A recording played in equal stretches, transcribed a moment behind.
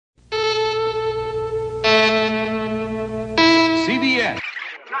TBS.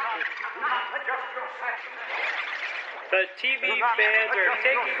 The TV fans are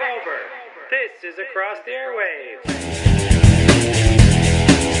taking over. This is Across the Airwaves.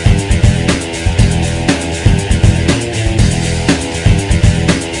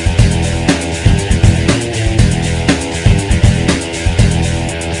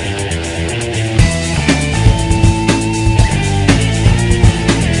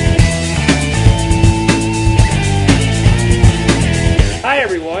 Hi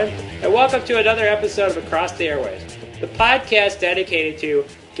everyone, and welcome to another episode of Across the Airwaves, the podcast dedicated to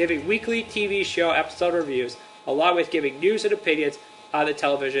giving weekly TV show episode reviews, along with giving news and opinions on the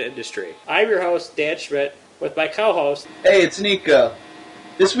television industry. I'm your host, Dan Schmidt, with my co-host... Hey, it's Nico.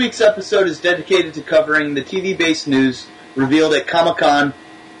 This week's episode is dedicated to covering the TV-based news revealed at Comic-Con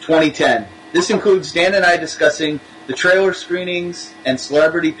 2010. This includes Dan and I discussing the trailer screenings and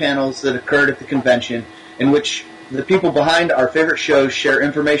celebrity panels that occurred at the convention, in which the people behind our favorite shows share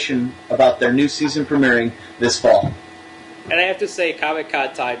information about their new season premiering this fall. And I have to say,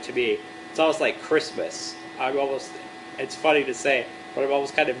 Comic-Con time to me, it's almost like Christmas. It's funny to say, but I'm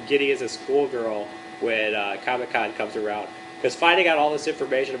almost kind of giddy as a schoolgirl when Comic-Con comes around. Because finding out all this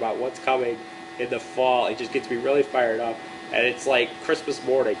information about what's coming in the fall, it just gets me really fired up. And it's like Christmas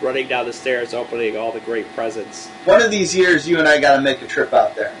morning, running down the stairs, opening all the great presents. One of these years, you and I got to make a trip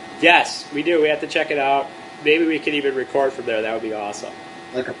out there. Yes, we do. We have to check it out. Maybe we can even record from there. That would be awesome.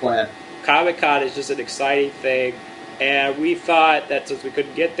 Like a plan. Comic-Con is just an exciting thing, and we thought that since we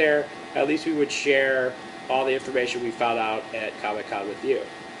couldn't get there, at least we would share all the information we found out at Comic-Con with you.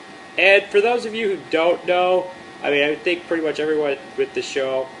 And for those of you who don't know, I think pretty much everyone with the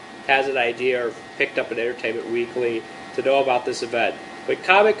show has an idea or picked up an Entertainment Weekly to know about this event. But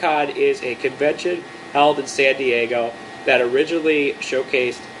Comic-Con is a convention held in San Diego that originally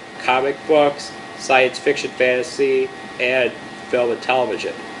showcased comic books, science fiction, fantasy, and film and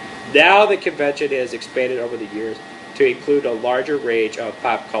television. Now the convention has expanded over the years to include a larger range of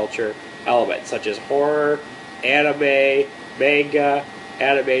pop culture elements, such as horror, anime, manga,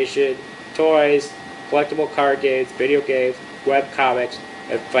 animation, toys, collectible card games, video games, web comics,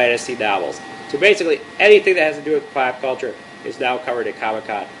 and fantasy novels. So basically, anything that has to do with pop culture is now covered at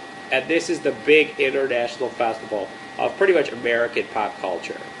Comic-Con. And this is the big international festival of pretty much American pop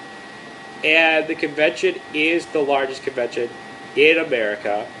culture. And the convention is the largest convention in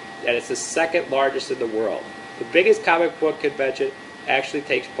America, and it's the second largest in the world. The biggest comic book convention actually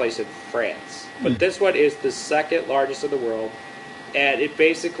takes place in France. But this one is the second largest in the world, and it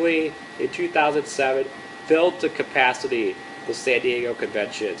basically, in 2007, filled to capacity the San Diego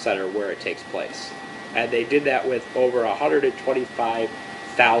Convention Center where it takes place. And they did that with over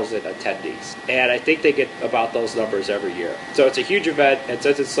 125,000 attendees. And I think they get about those numbers every year. So it's a huge event, and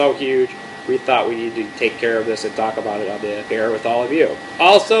since it's so huge, we thought we needed to take care of this and talk about it on the air with all of you.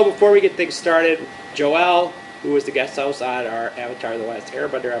 Also, before we get things started, Joel, who was the guest host on our Avatar The Last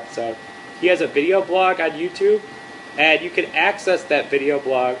Airbender episode, he has a video blog on YouTube, and you can access that video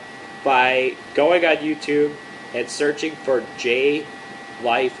blog by going on YouTube and searching for J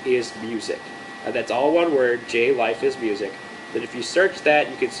Life is Music. And that's all one word, J Life is Music. Then if you search that,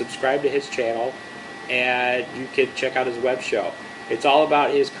 you can subscribe to his channel, and you can check out his web show. It's all about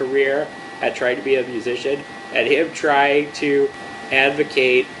his career at trying to be a musician and him trying to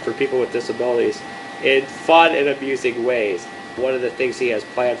advocate for people with disabilities in fun and amusing ways. One of the things he has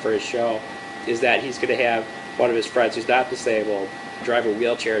planned for his show is that he's going to have one of his friends who's not disabled drive a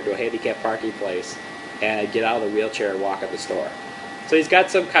wheelchair into a handicapped parking place and get out of the wheelchair and walk in the store. So he's got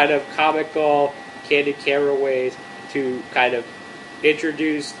some kind of comical, candid camera ways to kind of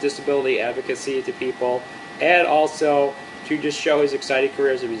introduce disability advocacy to people, and also to just show his exciting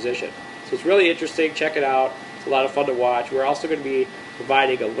career as a musician. So it's really interesting. Check it out. It's a lot of fun to watch. We're also going to be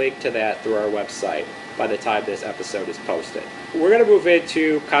providing a link to that through our website by the time this episode is posted. We're going to move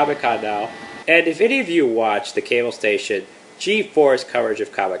into Comic-Con now. And if any of you watch the cable station G4's coverage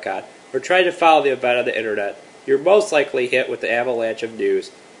of Comic-Con or try to follow the event on the internet, you're most likely hit with the avalanche of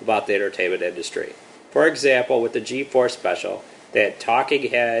news about the entertainment industry. For example, with the G4 special, they had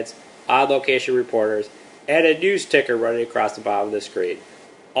talking heads, on-location reporters, and a news ticker running across the bottom of the screen,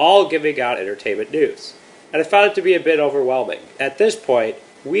 all giving out entertainment news. And I found it to be a bit overwhelming. At this point,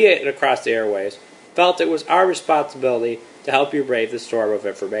 we at Across the Airwaves felt it was our responsibility to help you brave the storm of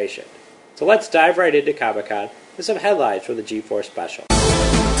information. So let's dive right into Comic-Con with some headlines from the G4 special.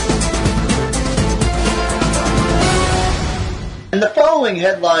 And the following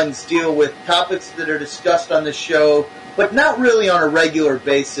headlines deal with topics that are discussed on the show, but not really on a regular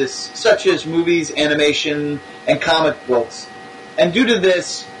basis, such as movies, animation, and comic books. And due to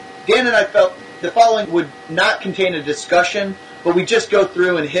this, Dan and I felt the following would not contain a discussion but we just go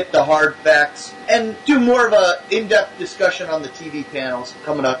through and hit the hard facts and do more of a in-depth discussion on the TV panels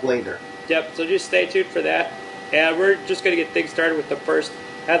coming up later. Yep, so just stay tuned for that. And we're just going to get things started with the first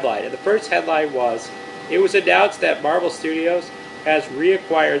headline. And the first headline was, it was announced that Marvel Studios has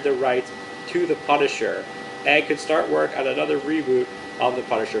reacquired the rights to The Punisher and could start work on another reboot of the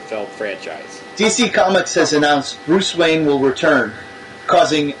Punisher film franchise. DC Comics has announced Bruce Wayne will return,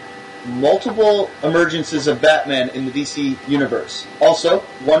 causing multiple emergences of Batman in the DC universe. Also,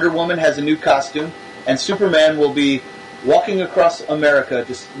 Wonder Woman has a new costume, and Superman will be walking across America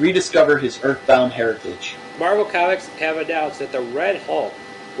to rediscover his earthbound heritage. Marvel Comics have announced that the Red Hulk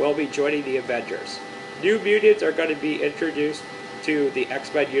will be joining the Avengers. New mutants are going to be introduced to the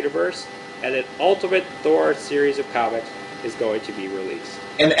X-Men universe, and an Ultimate Thor series of comics is going to be released.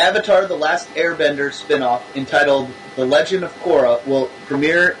 An Avatar The Last Airbender spin-off entitled The Legend of Korra will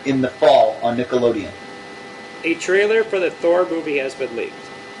premiere in the fall on Nickelodeon. A trailer for the Thor movie has been leaked.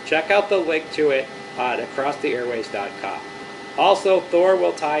 Check out the link to it on AcrossTheAirwaves.com. Also, Thor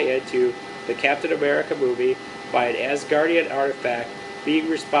will tie into the Captain America movie by an Asgardian artifact being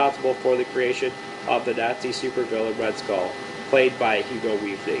responsible for the creation of the Nazi supervillain Red Skull, played by Hugo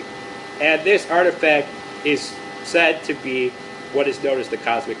Weaving. And this artifact is said to be what is known as the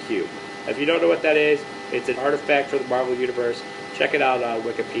Cosmic Cube. If you don't know what that is, it's an artifact for the Marvel Universe. Check it out on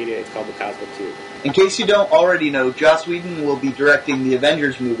Wikipedia. It's called the Cosmic Cube. In case you don't already know, Joss Whedon will be directing the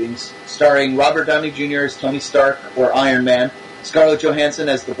Avengers movies, starring Robert Downey Jr. as Tony Stark or Iron Man, Scarlett Johansson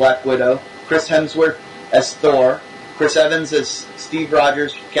as the Black Widow, Chris Hemsworth as Thor, Chris Evans as Steve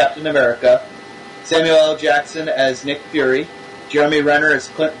Rogers, Captain America, Samuel L. Jackson as Nick Fury, Jeremy Renner as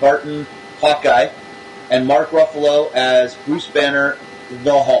Clint Barton, Hawkeye, and Mark Ruffalo as Bruce Banner,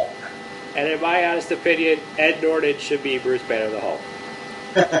 the Hulk. And in my honest opinion, Ed Norton should be Bruce Banner, the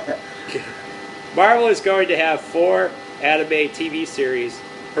Hulk. Marvel is going to have 4 anime TV series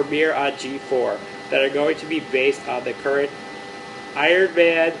premiere on G4 that are going to be based on the current Iron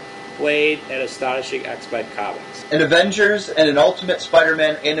Man, Blade, and Astonishing X-Men comics. An Avengers and an Ultimate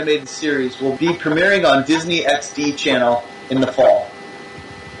Spider-Man animated series will be premiering on Disney XD channel in the fall.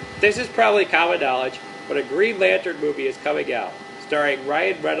 This is probably common knowledge, but a Green Lantern movie is coming out, starring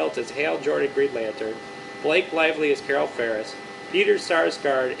Ryan Reynolds as Hal Jordan Green Lantern, Blake Lively as Carol Ferris, Peter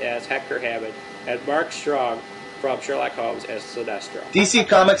Sarsgaard as Hector Hammond, and Mark Strong from Sherlock Holmes as Sinestro. DC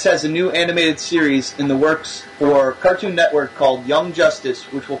Comics has a new animated series in the works for Cartoon Network called Young Justice,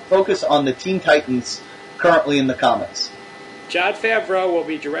 which will focus on the Teen Titans currently in the comics. Jon Favreau will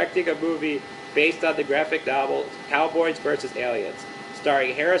be directing a movie based on the graphic novel Cowboys vs. Aliens,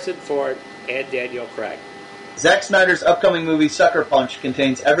 starring Harrison Ford and Daniel Craig. Zack Snyder's upcoming movie Sucker Punch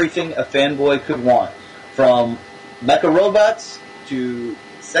contains everything a fanboy could want, from mecha robots to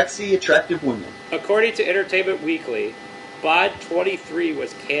sexy, attractive women. According to Entertainment Weekly, Bond 23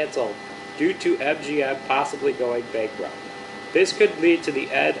 was canceled due to MGM possibly going bankrupt. This could lead to the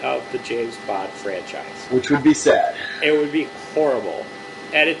end of the James Bond franchise. Which would be sad. It would be horrible.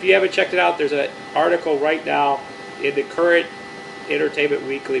 And if you haven't checked it out, there's an article right now in the current Entertainment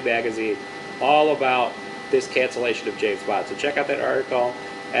Weekly magazine all about this cancellation of James Bond. So check out that article.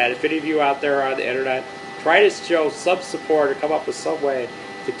 And if any of you out there are on the internet, try to show some support or come up with some way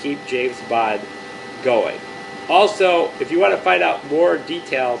to keep James Bond going. Also, if you want to find out more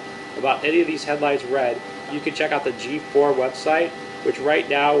details about any of these headlines read, you can check out the G4 website, which right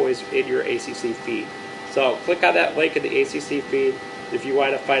now is in your ACC feed. So click on that link in the ACC feed if you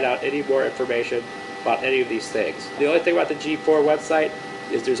want to find out any more information about any of these things. The only thing about the G4 website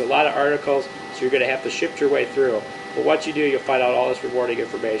is there's a lot of articles, so you're going to have to shift your way through. But once you do, you'll find out all this rewarding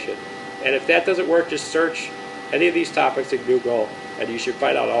information. And if that doesn't work, just search any of these topics in Google, and you should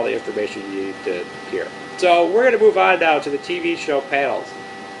find out all the information you need to hear. So we're going to move on now to the TV show panels.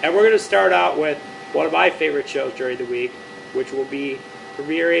 And we're going to start out with one of my favorite shows during the week, which will be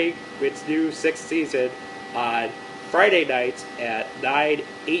premiering its new 6th season on Friday nights at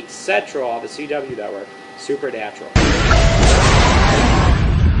 8 Central on the CW network, Supernatural.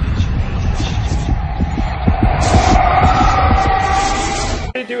 What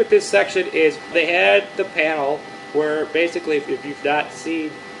I'm going to do with this section is they had the panel where basically, if you've not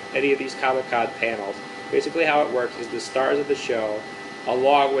seen any of these Comic-Con panels, basically how it works is the stars of the show,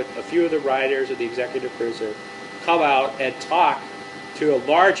 along with a few of the writers and the executive producer, come out and talk to a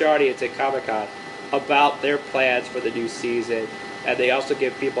large audience at Comic-Con about their plans for the new season, and they also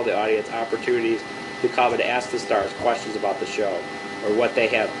give people in the audience opportunities to come and ask the stars questions about the show or what they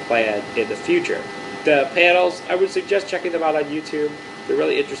have planned in the future. The panels, I would suggest checking them out on YouTube. They're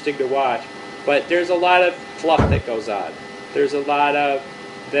really interesting to watch, but there's a lot of fluff that goes on. There's a lot of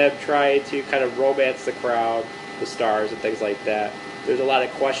them trying to kind of romance the crowd, the stars and things like that. There's a lot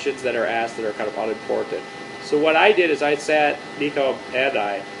of questions that are asked that are kind of unimportant. So what I did is Nico and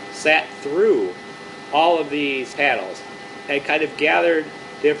I sat through all of these panels and kind of gathered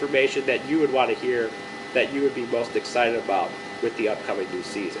the information that you would want to hear, that you would be most excited about with the upcoming new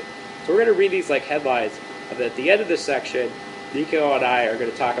season. So we're going to read these like headlines, and then at the end of this section, Nico and I are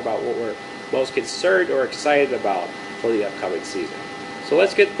going to talk about what we're most concerned or excited about for the upcoming season. So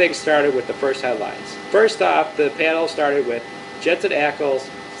let's get things started with the first headlines. First off, the panel started with Jensen Ackles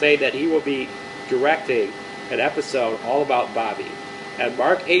saying that he will be directing an episode all about Bobby, and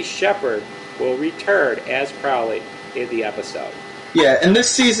Mark A. Shepard will return as Crowley in the episode. Yeah, and this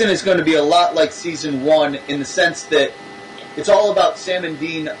season is going to be a lot like season 1 in the sense that it's all about Sam and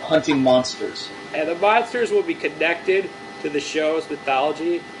Dean hunting monsters. And the monsters will be connected to the show's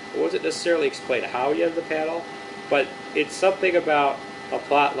mythology. It wasn't necessarily explained how yet in the panel, but it's something about a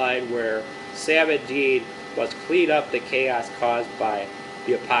plot line where Sam and Dean must clean up the chaos caused by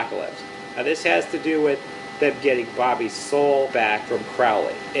the apocalypse. And this has to do with them getting Bobby's soul back from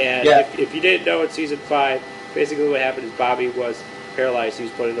Crowley. And if you didn't know, in season 5, basically what happened is Bobby was paralyzed. He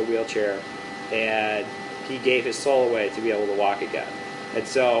was put in a wheelchair, and he gave his soul away to be able to walk again. And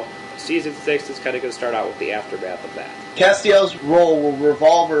so season 6 is kind of going to start out with the aftermath of that. Castiel's role will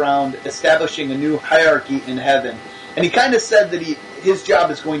revolve around establishing a new hierarchy in heaven. And he kind of said that his job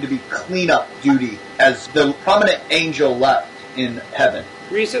is going to be cleanup duty as the prominent angel left in heaven.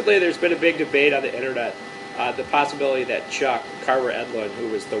 Recently, there's been a big debate on the internet, the possibility that Chuck Carver Edlund, who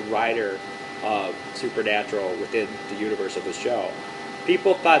was the writer of Supernatural within the universe of the show,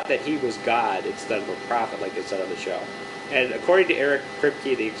 people thought that he was God instead of a prophet like they said on the show. And according to Eric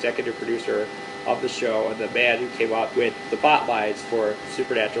Kripke, the executive producer of the show and the man who came up with the plot lines for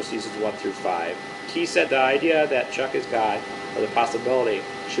Supernatural seasons 1 through 5, he said the idea that Chuck is God, or the possibility,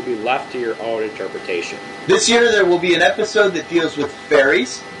 should be left to your own interpretation. This year there will be an episode that deals with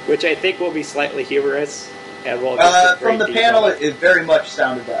fairies, which I think will be slightly humorous. And we'll from the panel, it very much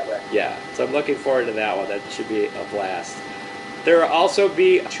sounded that way. Yeah, so I'm looking forward to that one. That should be a blast. There will also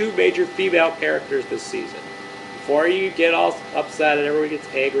be 2 major female characters this season. Before you get all upset and everyone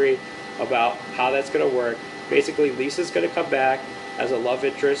gets angry about how that's going to work, basically Lisa's going to come back as a love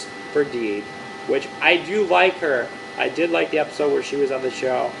interest for Dean, which I do like her. I did like the episode where she was on the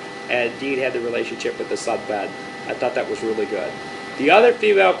show and Dean had the relationship with the son Ben. I thought that was really good. The other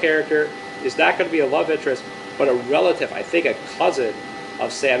female character is not going to be a love interest, but a relative, I think a cousin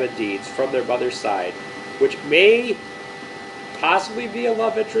of Sam and Dean's from their mother's side, which may possibly be a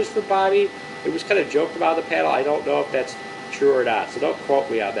love interest for Bobby. It was kind of joked about on the panel. I don't know if that's true or not, so don't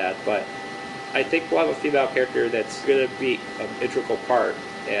quote me on that, but I think we'll have a female character that's going to be an integral part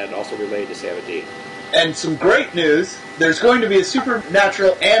and also related to Sam and Dean. And some great news, there's going to be a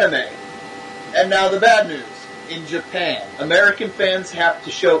Supernatural anime. And now the bad news. In Japan, American fans have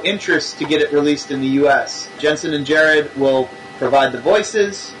to show interest to get it released in the U.S. Jensen and Jared will provide the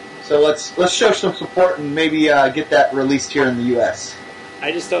voices, so let's show some support and maybe get that released here in the U.S.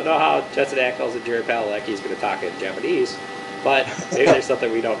 I just don't know how Jensen Ackles and Jared Padalecki is going to talk in Japanese, but maybe there's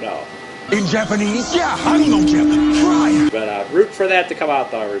something we don't know. In Japanese? Yeah, I don't know Japanese. Try. But root for that to come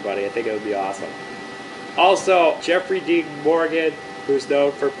out, though, everybody. I think it would be awesome. Also, Jeffrey Dean Morgan, who's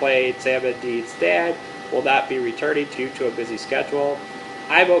known for playing Sam and Dean's dad, will not be returning due to a busy schedule.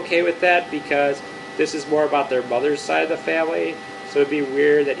 I'm okay with that because this is more about their mother's side of the family, so it'd be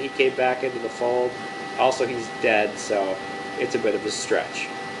weird that he came back into the fold. Also, he's dead, so it's a bit of a stretch.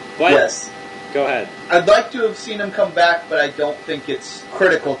 But, yes. Go ahead. I'd like to have seen him come back, but I don't think it's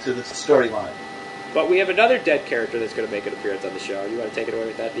critical to the storyline. But we have another dead character that's going to make an appearance on the show. You want to take it away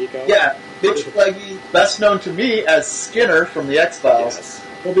with that, Nico? Yeah, Mitch Pileggi, best known to me as Skinner from The X-Files, yes,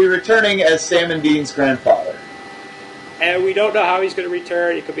 will be returning as Sam and Dean's grandfather. And we don't know how he's going to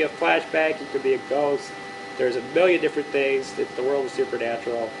return. It could be a flashback. It could be a ghost. There's a million different things. It's the world of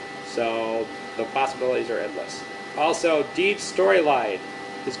Supernatural, so the possibilities are endless. Also, Dean's storyline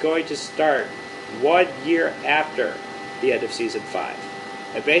is going to start 1 year after the end of Season 5.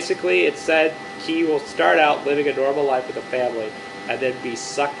 And basically, it said he will start out living a normal life with a family and then be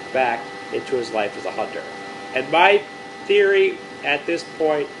sucked back into his life as a hunter. And my theory at this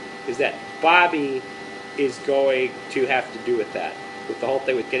point is that Bobby is going to have to do with that. With the whole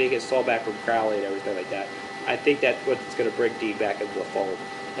thing with getting his soul back from Crowley and everything like that. I think that's what's going to bring Dean back into the fold.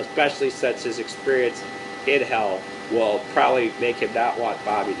 Especially since his experience in Hell will probably make him not want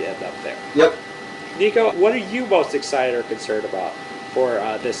Bobby to end up there. Yep. Nico, what are you most excited or concerned about for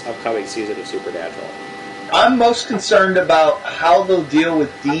this upcoming season of Supernatural? I'm most concerned about how they'll deal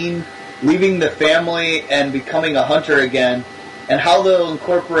with Dean leaving the family and becoming a hunter again, and how they'll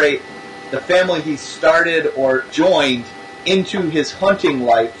incorporate the family he started or joined into his hunting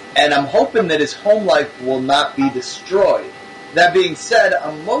life, and I'm hoping that his home life will not be destroyed. That being said,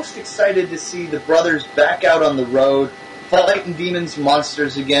 I'm most excited to see the brothers back out on the road, fighting demons and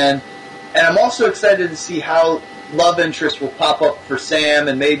monsters again, and I'm also excited to see how love interest will pop up for Sam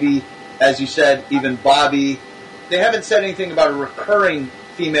and maybe, as you said, even Bobby. They haven't said anything about a recurring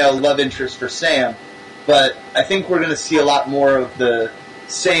female love interest for Sam, but I think we're going to see a lot more of the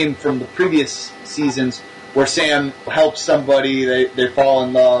same from the previous seasons where Sam helps somebody, they fall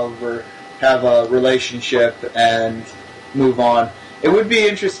in love or have a relationship and move on. It would be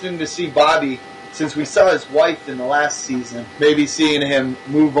interesting to see Bobby, since we saw his wife in the last season, maybe seeing him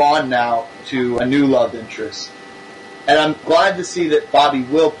move on now to a new love interest. And I'm glad to see that Bobby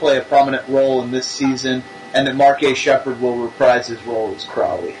will play a prominent role in this season and that Mark A. Shepard will reprise his role as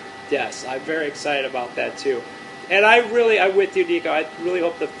Crowley. Yes, I'm very excited about that too. And I'm with you, Nico. I really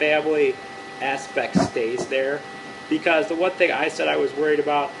hope the family aspect stays there, because the one thing I said I was worried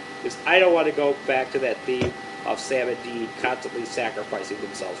about is I don't want to go back to that theme of Sam and Dean constantly sacrificing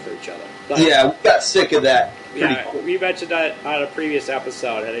themselves for each other. Yeah, we got sick of that. We mentioned that on a previous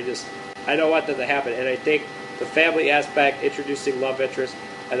episode, and I don't want that to happen. And I think the family aspect, introducing love interest,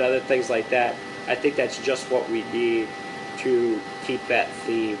 and other things like that, I think that's just what we need to keep that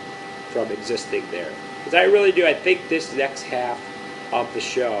theme from existing there. Because I really do. I think this next half of the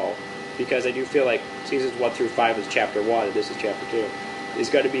show, because I do feel like seasons 1 through 5 is chapter 1, and this is chapter 2, is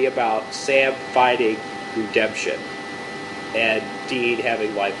going to be about Sam finding redemption and Dean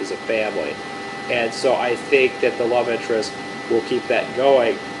having life as a family. And so I think that the love interest will keep that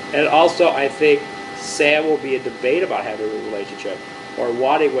going. And also I think Sam will be in debate about having a relationship or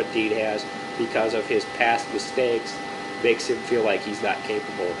wanting what Dean has because of his past mistakes makes him feel like he's not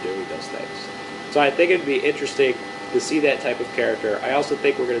capable of doing those things. So I think it'd be interesting to see that type of character. I also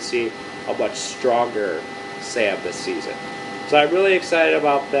think we're going to see a much stronger Sam this season. So I'm really excited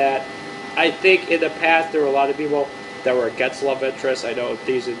about that. I think in the past there were a lot of people that were against love interests. I know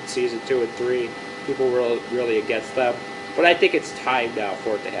season 2 and 3, people were really against them. But I think it's time now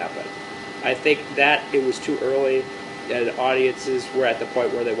for it to happen. I think that it was too early, and audiences were at the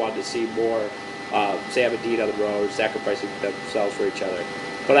point where they wanted to see more Sam and Dean on the road, sacrificing themselves for each other.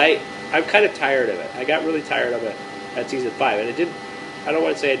 But I'm kind of tired of it. I got really tired of it at season 5. And I don't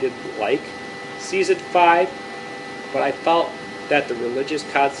want to say I didn't like season 5, but I felt that the religious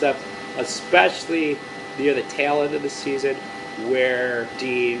concept, especially near the tail end of the season, where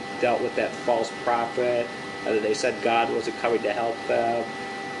Dean dealt with that false prophet, and then they said God wasn't coming to help them,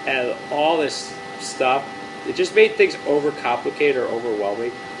 and all this stuff, it just made things overcomplicated or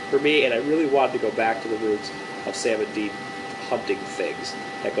overwhelming for me, and I really wanted to go back to the roots of Sam and Dean hunting things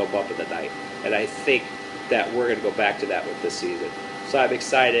that go bump in the night. And I think that we're going to go back to that with this season. So I'm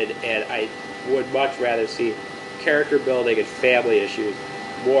excited, and I would much rather see character building and family issues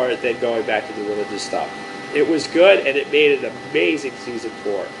more than going back to the religious stuff. It was good, and it made an amazing season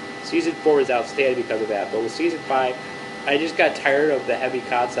 4. Season 4 was outstanding because of that, but with season 5, I just got tired of the heavy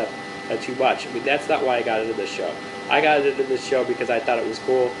concept too much. I mean, that's not why I got into this show. I got into this show because I thought it was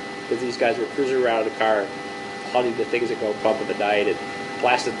cool because these guys were cruising around in a car, hunting the things that go bump in the night and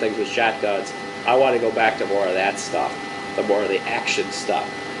blasting things with shotguns. I want to go back to more of that stuff, the more of the action stuff.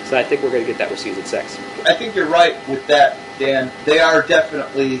 So I think we're going to get that with season 6. I think you're right with that, Dan. They are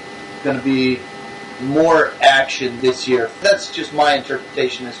definitely going to be more action this year. That's just my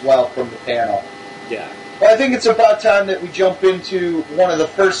interpretation as well from the panel. Yeah. Well, I think it's about time that we jump into one of the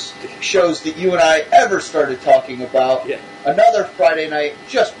first shows that you and I ever started talking about. Yeah. Another Friday night,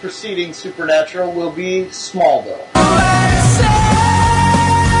 just preceding Supernatural, will be Smallville.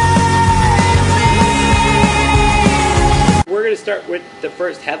 We're going to start with the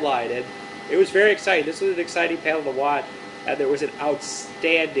first headline, and it was very exciting. This was an exciting panel to watch, and there was an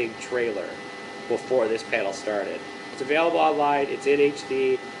outstanding trailer before this panel started. It's available online. It's in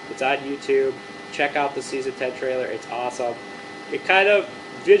HD. It's on YouTube. Check out the Season 10 trailer. It's awesome. It kind of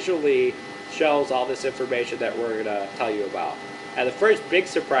visually shows all this information that we're going to tell you about. And the first big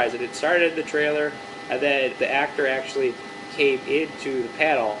surprise, and it started in the trailer, and then the actor actually came into the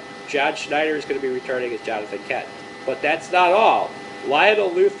panel. John Schneider is going to be returning as Jonathan Kent. But that's not all. Lionel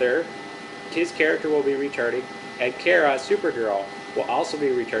Luthor, his character will be returning, and Kara, Supergirl, will also be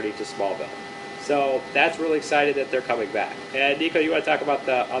returning to Smallville. So that's really exciting that they're coming back. And Nico, you want to talk about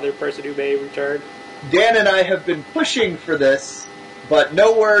the other person who may return? Dan and I have been pushing for this, but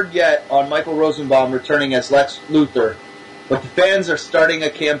no word yet on Michael Rosenbaum returning as Lex Luthor. But the fans are starting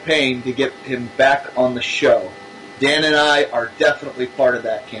a campaign to get him back on the show. Dan and I are definitely part of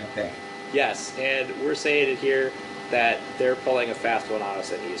that campaign. Yes, and we're saying it here. that they're pulling a fast one on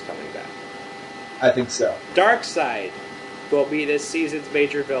us and he's coming back. I think so. Darkseid will be this season's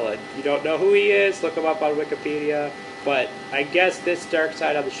major villain. You don't know who he is, look him up on Wikipedia, but I guess this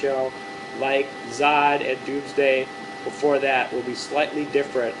Darkseid on the show, like Zod and Doomsday before that, will be slightly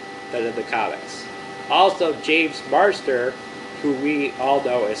different than in the comics. Also, James Marster, who we all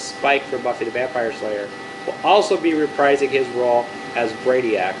know as Spike from Buffy the Vampire Slayer, will also be reprising his role as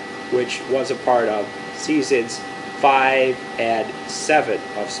Brainiac, which was a part of seasons 5 and 7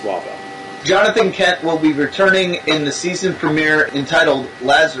 of Smallville. Jonathan Kent will be returning in the season premiere entitled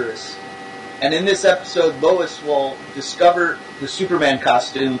Lazarus. And in this episode, Lois will discover the Superman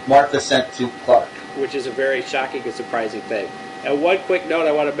costume Martha sent to Clark. Which is a very shocking and surprising thing. And one quick note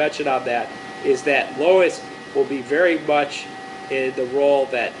I want to mention on that is that Lois will be very much in the role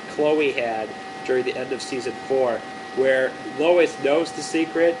that Chloe had during the end of season 4, where Lois knows the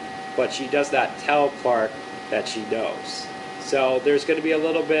secret, but she does not tell Clark that she knows. So there's going to be a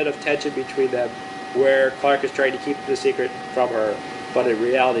little bit of tension between them, where Clark is trying to keep the secret from her, but in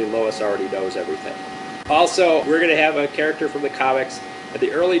reality Lois already knows everything. Also, we're going to have a character from the comics in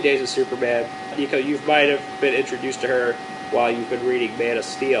the early days of Superman. You might have been introduced to her while you've been reading Man of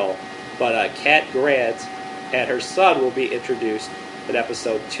Steel, but Cat Grant and her son will be introduced in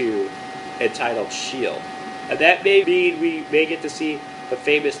episode 2, entitled S.H.I.E.L.D. And that may mean we may get to see the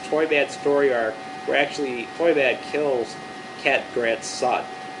famous Toyman story arc, where actually Toyman kills Cat Grant's son.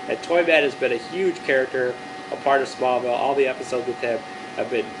 And Toyman has been a huge character, a part of Smallville. All the episodes with him have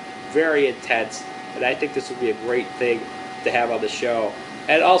been very intense, and I think this would be a great thing to have on the show.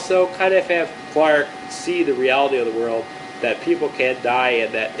 And also kind of have Clark see the reality of the world, that people can die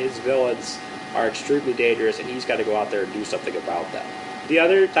and that his villains are extremely dangerous and he's got to go out there and do something about that. The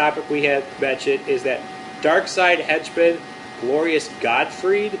other topic we had mentioned is that Darkseid henchman Glorious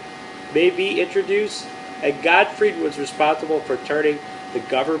Godfried may be introduced, and Godfried was responsible for turning the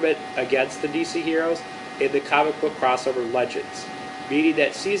government against the DC heroes in the comic book crossover Legends, meaning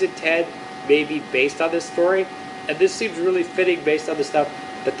that season 10 may be based on this story, and this seems really fitting based on the stuff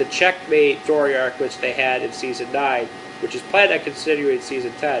that the Checkmate story arc, which they had in season 9, which is planned on continuing in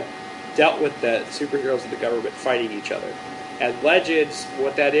season 10, dealt with the superheroes and the government fighting each other. And Legends,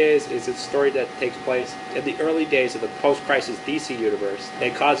 what that is a story that takes place in the early days of the post-crisis DC universe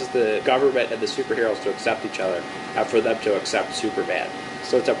and causes the government and the superheroes to accept each other and for them to accept Superman.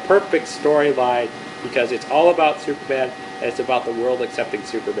 So it's a perfect storyline because it's all about Superman and it's about the world accepting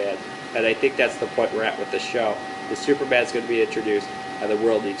Superman. And I think that's the point we're at with the show. The Superman's going to be introduced and the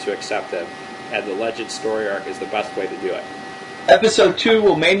world needs to accept him. And the Legends story arc is the best way to do it. Episode 2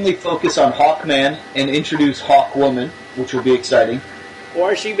 will mainly focus on Hawkman and introduce Hawkwoman, which will be exciting.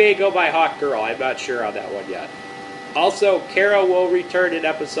 Or she may go by Hawkgirl. I'm not sure on that one yet. Also, Kara will return in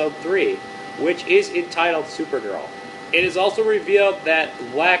episode 3, which is entitled Supergirl. It is also revealed that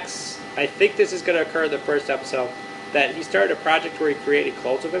Lex, I think this is going to occur in the first episode, that he started a project where he created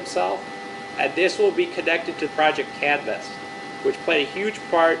clones of himself, and this will be connected to Project Canvas, which played a huge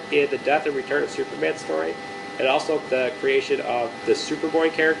part in the death and return of Superman story, and also the creation of the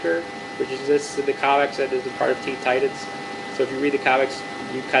Superboy character, which exists in the comics and is a part of Teen Titans. So if you read the comics,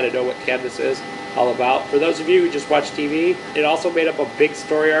 you kind of know what Canvas is all about. For those of you who just watch TV, it also made up a big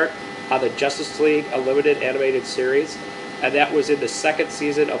story arc on the Justice League Unlimited animated series, and that was in the second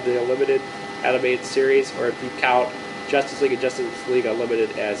season of the Unlimited animated series, or if you count Justice League and Justice League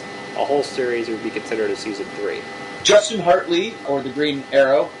Unlimited as a whole series, it would be considered a season 3. Justin Hartley, or the Green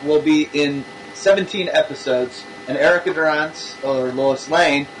Arrow, will be in 17 episodes, and Erica Durance, or Lois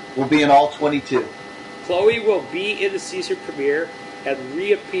Lane, will be in all 22. Chloe will be in the season premiere and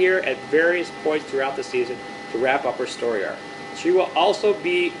reappear at various points throughout the season to wrap up her story arc. She will also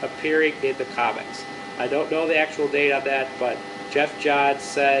be appearing in the comics. I don't know the actual date on that, but Jeff Johns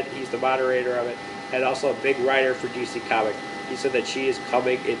said he's the moderator of it, and also a big writer for DC Comics. He said that she is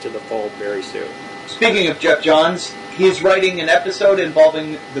coming into the fold very soon. Speaking of Jeff Johns, he is writing an episode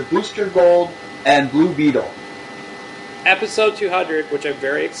involving the Booster Gold and Blue Beetle. Episode 200, which I'm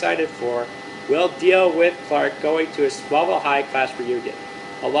very excited for, will deal with Clark going to his Smallville High class reunion,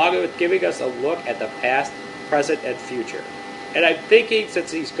 along with giving us a look at the past, present, and future. And I'm thinking,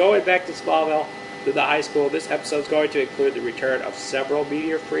 since he's going back to Smallville, to the high school, this episode is going to include the return of several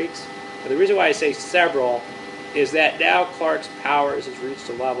meteor freaks. And the reason why I say several is that now Clark's powers has reached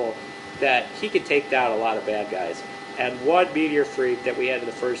a level that he can take down a lot of bad guys. And one meteor freak that we had in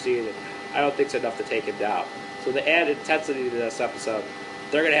the first season, I don't think is enough to take him down. So to add intensity to this episode,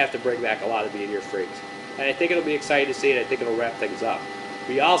 they're going to have to bring back a lot of meteor freaks. And I think it'll be exciting to see it. I think it'll wrap things up.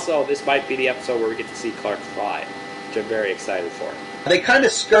 We also, this might be the episode where we get to see Clark fly. which I'm very excited for. They kind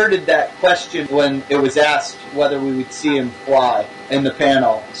of skirted that question when it was asked whether we would see him fly in the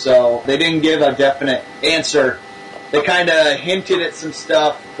panel. So they didn't give a definite answer. They kind of hinted at some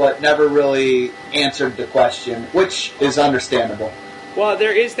stuff, but never really answered the question, which is understandable. Well,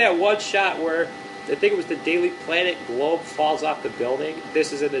 there is that one shot where I think it was the Daily Planet globe falls off the building.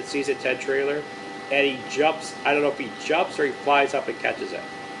 This is in the Season 10 trailer. And he jumps, I don't know if he jumps or he flies up and catches it.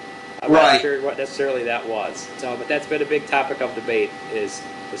 I'm not sure what necessarily that was. So, but that's been a big topic of debate, is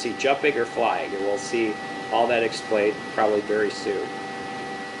he jumping or flying? And we'll see all that explained probably very soon.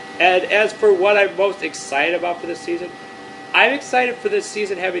 And as for what I'm most excited about for this season, I'm excited for this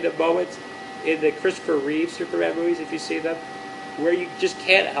season having the moments in the Christopher Reeve Superman movies, if you see them, where you just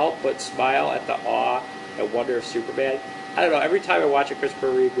can't help but smile at the awe and wonder of Superman. I don't know, every time I watch a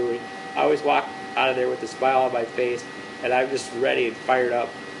Christopher Reeve movie, I always walk out of there with a smile on my face, and I'm just ready and fired up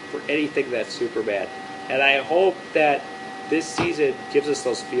for anything that's Superman. And I hope that this season gives us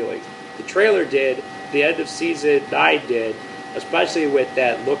those feelings. The trailer did, the end of season 9 did, especially with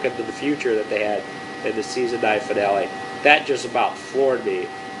that look into the future that they had in the season 9 finale. That just about floored me.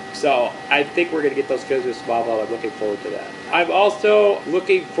 So I think we're going to get those feelings with Smallville. I'm looking forward to that. I'm also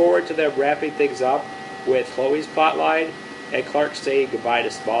looking forward to them wrapping things up with Chloe's plotline and Clark saying goodbye to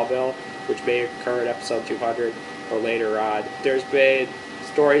Smallville, which may occur in episode 200 or later on. There's been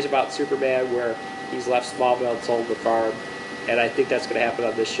stories about Superman where he's left Smallville and sold the farm, and I think that's going to happen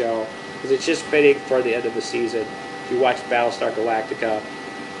on this show, because it's just fitting for the end of the season. If you watch Battlestar Galactica,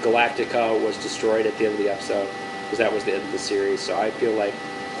 Galactica was destroyed at the end of the episode, because that was the end of the series, so I feel like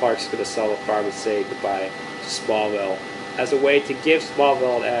Clark's going to sell the farm and say goodbye to Smallville as a way to give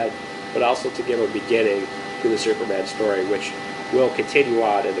Smallville an end, but also to give a beginning to the Superman story, which will continue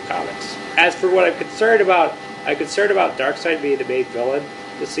on in the comics. As for what I'm concerned about Darkseid being the main villain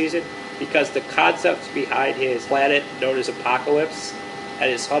this season, because the concepts behind his planet known as Apocalypse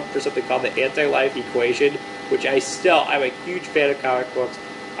and his hunt for something called the anti-life equation, which I'm a huge fan of comic books.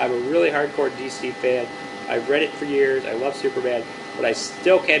 I'm a really hardcore DC fan. I've read it for years. I love Superman, but I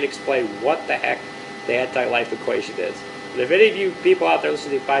still can't explain what the heck the anti-life equation is. And if any of you people out there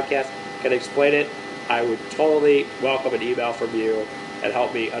listening to the podcast can explain it, I would totally welcome an email from you and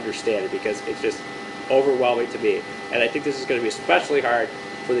help me understand it, because it's just overwhelming to me. And I think this is going to be especially hard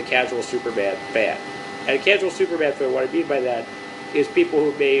for the casual Superman fan. And a casual Superman fan, what I mean by that is people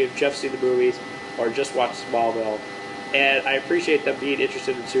who may have just seen the movies or just watched Smallville. And I appreciate them being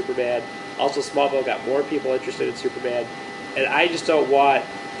interested in Superman. Also, Smallville got more people interested in Superman. And I just don't want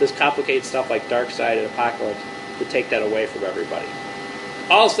this complicated stuff like Darkseid and Apocalypse to take that away from everybody.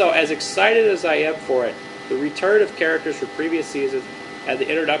 Also, as excited as I am for it, the return of characters from previous seasons and the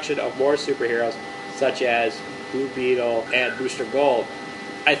introduction of more superheroes, such as Blue Beetle and Booster Gold,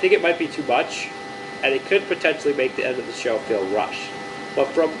 I think it might be too much, and it could potentially make the end of the show feel rushed. But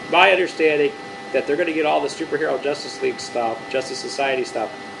from my understanding, that they're going to get all the superhero Justice League stuff, Justice Society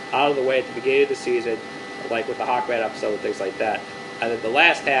stuff, out of the way at the beginning of the season, like with the Hawkman episode and things like that. And then the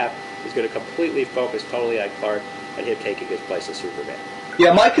last half is going to completely focus totally on Clark and him taking his place as Superman.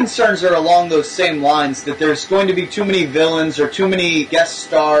 Yeah, my concerns are along those same lines, that there's going to be too many villains or too many guest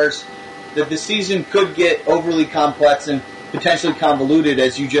stars, that the season could get overly complex and potentially convoluted,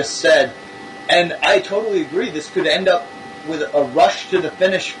 as you just said. And I totally agree, this could end up with a rush to the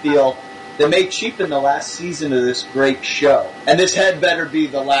finish feel that may cheapen the last season of this great show. And this had better be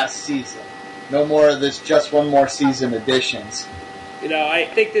the last season. No more of this just one more season additions. You know, I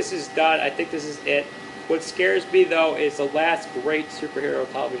think this is done. I think this is it. What scares me, though, is the last great superhero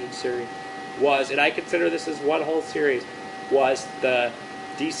television series was, and I consider this as one whole series, was the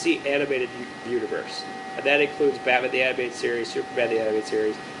DC animated universe. And that includes Batman the Animated Series, Superman the Animated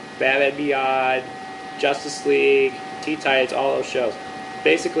Series, Batman Beyond, Justice League, Teen Titans, all those shows.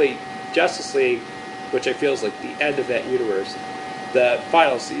 Basically, Justice League, which I feel is like the end of that universe, the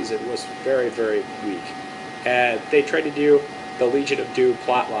final season was very, very weak. And they tried to do the Legion of Doom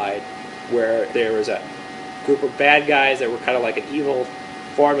plotline, where there was a group of bad guys that were kind of like an evil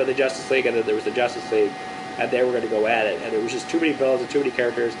form of the Justice League, and then there was the Justice League, and they were going to go at it. And there was just too many villains and too many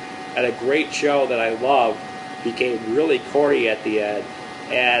characters, and a great show that I love became really corny at the end,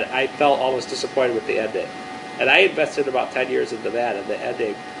 and I felt almost disappointed with the ending. And I invested about 10 years into that, and the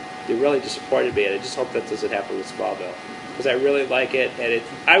ending, it really disappointed me, and I just hope that doesn't happen with Smallville, because I really like it, and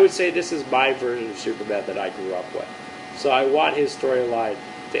I would say this is my version of Superman that I grew up with. So I want his storyline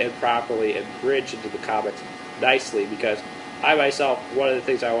to end properly and bridge into the comics nicely, because I myself, one of the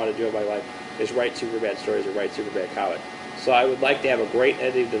things I want to do in my life is write Superman stories or write Superman comics. So I would like to have a great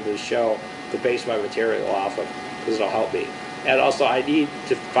ending to the show to base my material off of, because it'll help me. And also, I need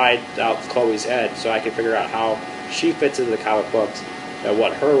to find out Chloe's end so I can figure out how she fits into the comic books and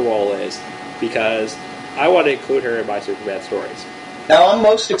what her role is, because I want to include her in my Superman stories. Now, I'm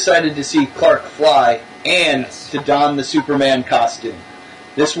most excited to see Clark fly and Yes. to don the Superman costume.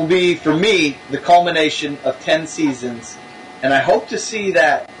 This will be, for me, the culmination of 10 seasons, and I hope to see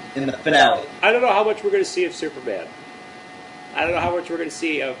that in the finale. I don't know how much we're going to see of Superman. I don't know how much we're going to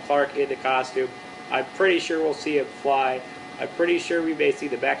see of Clark in the costume. I'm pretty sure we'll see him fly. I'm pretty sure we may see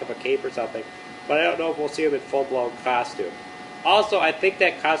the back of a cape or something, but I don't know if we'll see him in full-blown costume. Also, I think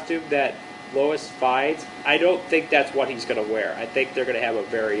that costume that Lois finds, I don't think that's what he's going to wear. I think they're going to have a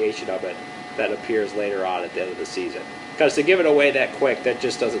variation of it that appears later on at the end of the season. Because to give it away that quick, that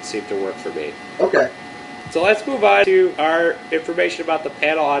just doesn't seem to work for me. Okay. So let's move on to our information about the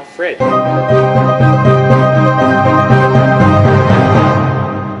panel on Fringe.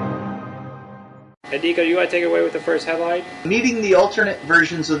 And Nico, do you want to take it away with the first headline? Meeting the alternate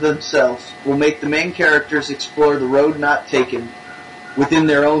versions of themselves will make the main characters explore the road not taken within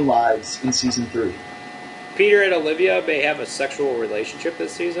their own lives in Season 3. Peter and Olivia may have a sexual relationship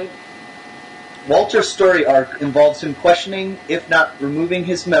this season. Walter's story arc involves him questioning if not removing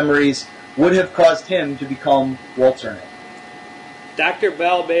his memories would have caused him to become Walternate. Dr.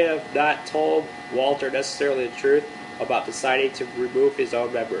 Bell may have not told Walter necessarily the truth about deciding to remove his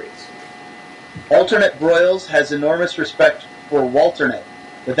own memories. Alternate Broyles has enormous respect for Walternate,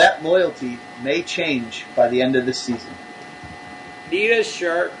 but that loyalty may change by the end of the season. Nina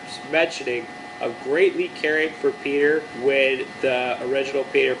Sharp's mentioning of greatly caring for Peter when the original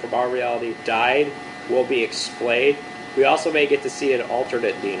Peter from our reality died will be explained. We also may get to see an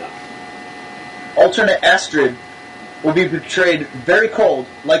alternate Nina. Alternate Astrid will be portrayed very cold,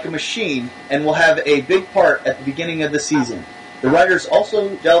 like a machine, and will have a big part at the beginning of the season. The writers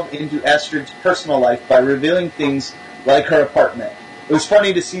also delve into Astrid's personal life by revealing things like her apartment. It was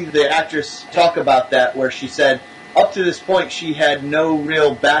funny to see the actress talk about that, where she said, up to this point she had no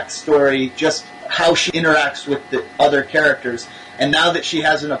real backstory, just how she interacts with the other characters. And now that she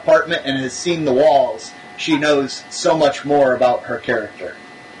has an apartment and has seen the walls, she knows so much more about her character.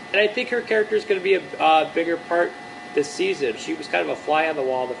 And I think her character is going to be a bigger part this season. She was kind of a fly on the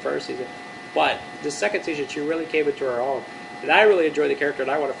wall the first season, but the second season she really came into her own. And I really enjoy the character,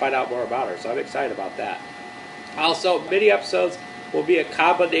 and I want to find out more about her, so I'm excited about that. Also, mini episodes will be a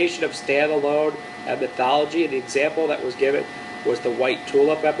combination of standalone and mythology, and the example that was given was the White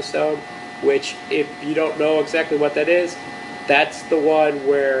Tulip episode, which, if you don't know exactly what that is, that's the one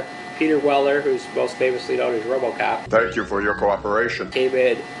where Peter Weller, who's most famously known as RoboCop, Thank you for your cooperation. came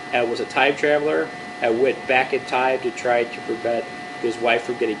in and was a time traveler and went back in time to try to prevent his wife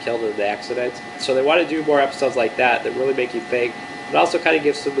from getting killed in an accident. So they want to do more episodes like that that really make you think, and also kind of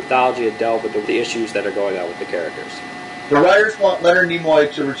give some mythology and delve into the issues that are going on with the characters. The writers want Leonard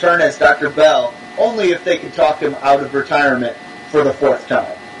Nimoy to return as Dr. Bell only if they can talk him out of retirement for the fourth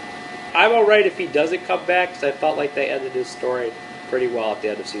time. I'm alright if he doesn't come back, because I felt like they ended his story pretty well at the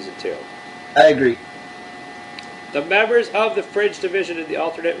end of Season 2. I agree. The members of the Fringe Division in the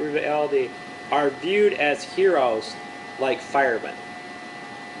alternate reality are viewed as heroes like firemen.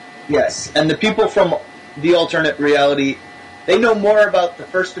 Yes, and the people from the alternate reality, they know more about the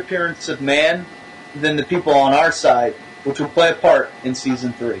first appearance of man than the people on our side, which will play a part in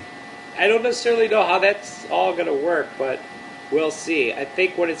Season 3. I don't necessarily know how that's all going to work, but we'll see. I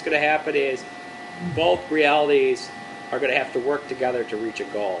think what is going to happen is both realities are going to have to work together to reach a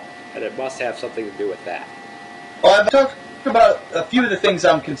goal, and it must have something to do with that. Well, I've talked about a few of the things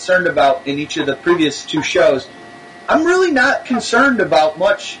I'm concerned about in each of the previous two shows. I'm really not concerned about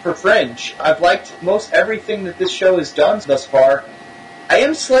much for Fringe. I've liked most everything that this show has done thus far. I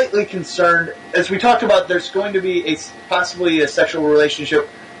am slightly concerned, as we talked about, there's going to be possibly a sexual relationship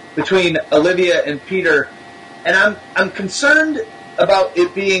between Olivia and Peter, and I'm concerned about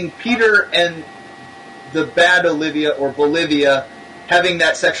it being Peter and the bad Olivia or Bolivia having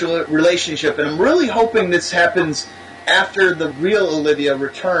that sexual relationship, and I'm really hoping this happens after the real Olivia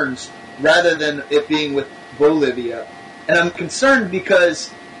returns rather than it being with Bolivia. And I'm concerned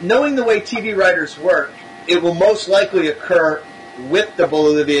because, knowing the way TV writers work, it will most likely occur with the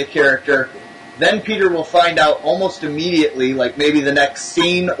Bolivia character. Then Peter will find out almost immediately, like maybe the next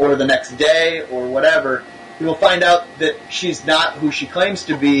scene or the next day or whatever, he will find out that she's not who she claims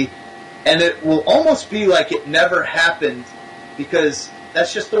to be, and it will almost be like it never happened, because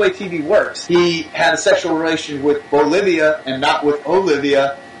that's just the way TV works. He had a sexual relation with Bolivia and not with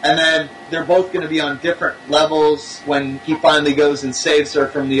Olivia, and then they're both going to be on different levels when he finally goes and saves her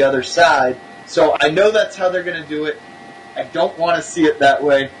from the other side. So I know that's how they're going to do it. I don't want to see it that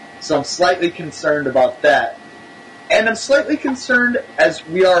way, so I'm slightly concerned about that. And I'm slightly concerned, as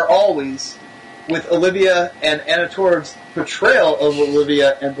we are always, with Olivia and Anna Torv's portrayal of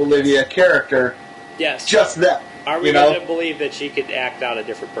Olivia and Bolivia character. Yes. Just them. Are we going to believe that she could act out a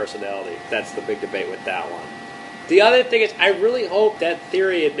different personality? That's the big debate with that one. The other thing is, I really hope that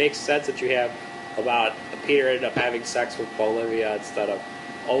theory, it makes sense that you have about Peter ended up having sex with Bolivia instead of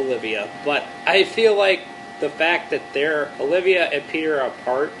Olivia. But I feel like the fact that Olivia and Peter are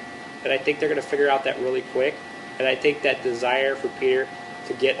apart, and I think they're going to figure out that really quick, and I think that desire for Peter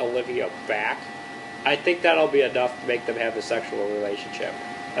to get Olivia back, I think that'll be enough to make them have a sexual relationship.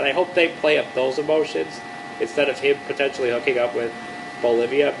 And I hope they play up those emotions instead of him potentially hooking up with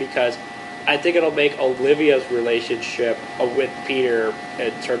Bolivia, because I think it'll make Olivia's relationship with Peter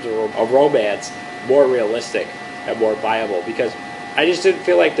in terms of a romance more realistic and more viable, because I just didn't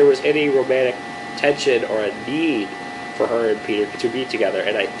feel like there was any romantic tension or a need for her and Peter to be together.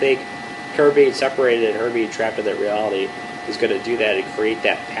 And I think her being separated and her being trapped in that reality is going to do that and create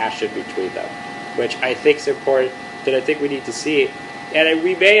that passion between them, which I think is important, that I think we need to see. And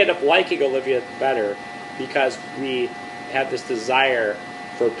we may end up liking Olivia better because we have this desire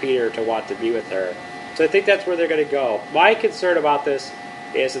for Peter to want to be with her. So I think that's where they're going to go. My concern about this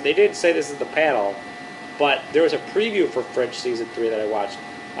is that they didn't say this in the panel, but there was a preview for Fringe Season 3 that I watched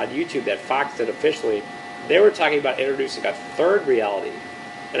on YouTube that Fox did officially. They were talking about introducing a third reality.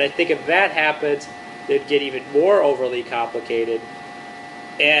 And I think if that happens, it'd get even more overly complicated,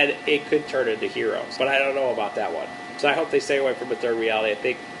 and it could turn into Heroes. But I don't know about that one. So I hope they stay away from a third reality. I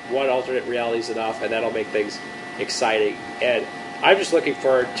think one alternate reality is enough, and that'll make things exciting. And I'm just looking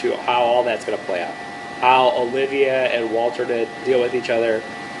forward to how all that's going to play out. How Olivia and Walternate deal with each other.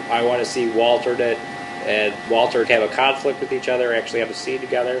 I want to see Walternate and Walter have a conflict with each other, actually have a scene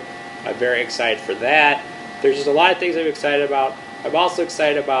together. I'm very excited for that. There's just a lot of things I'm excited about. I'm also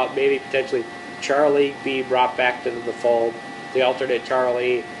excited about maybe potentially Charlie being brought back to the fold, the alternate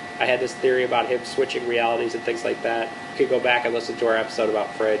Charlie. I had this theory about him switching realities and things like that. You could go back and listen to our episode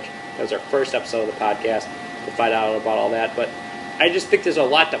about Fringe. That was our first episode of the podcast to find out about all that. But I just think there's a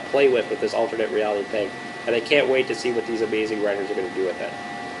lot to play with this alternate reality thing. And I can't wait to see what these amazing writers are going to do with it.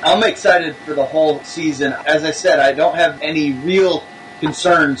 I'm excited for the whole season. As I said, I don't have any real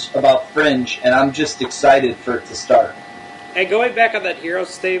concerns about Fringe, and I'm just excited for it to start. And going back on that hero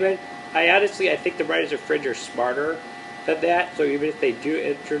statement, I think the writers of Fringe are smarter than that. So even if they do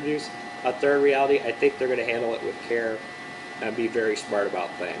introduce a third reality, I think they're going to handle it with care and be very smart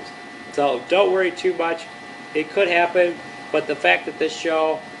about things. So don't worry too much. It could happen, but the fact that this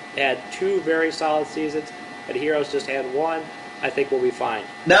show had 2 very solid seasons and Heroes just had 1, I think we'll be fine.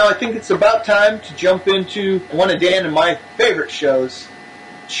 Now I think it's about time to jump into one of Dan and my favorite shows,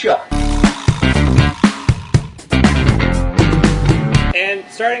 Chuck. And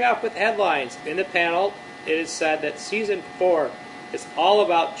starting off with headlines, in the panel, it is said that Season 4 is all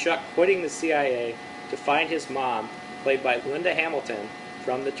about Chuck quitting the CIA to find his mom, played by Linda Hamilton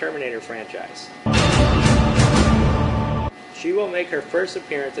from the Terminator franchise. She will make her first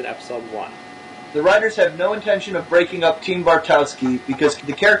appearance in Episode 1. The writers have no intention of breaking up Team Bartowski because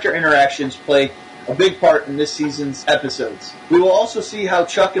the character interactions play a big part in this season's episodes. We will also see how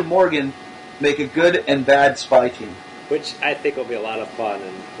Chuck and Morgan make a good and bad spy team, which I think will be a lot of fun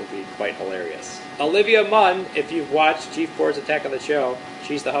and will be quite hilarious. Olivia Munn, if you've watched G4's Attack on the Show,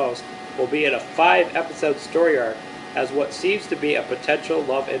 she's the host, will be in a 5-episode story arc as what seems to be a potential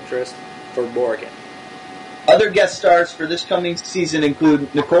love interest for Morgan. Other guest stars for this coming season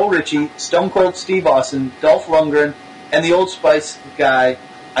include Nicole Richie, Stone Cold Steve Austin, Dolph Lundgren, and the Old Spice guy,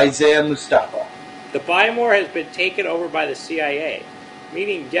 Isaiah Mustafa. The Buy More has been taken over by the CIA,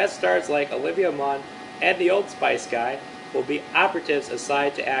 meaning guest stars like Olivia Munn and the Old Spice guy will be operatives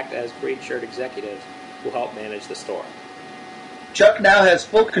assigned to act as green shirt executives who help manage the store. Chuck now has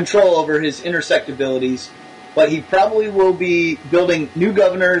full control over his intersect abilities, but he probably will be building new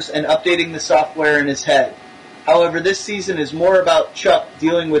governors and updating the software in his head. However, this season is more about Chuck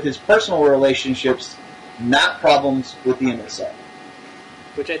dealing with his personal relationships, not problems with the intersect.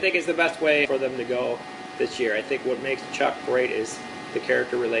 Which I think is the best way for them to go this year. I think what makes Chuck great is the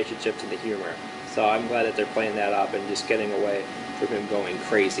character relationships and the humor. So I'm glad that they're playing that up and just getting away from him going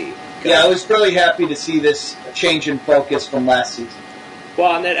crazy. Yeah, I was really happy to see this change in focus from last season.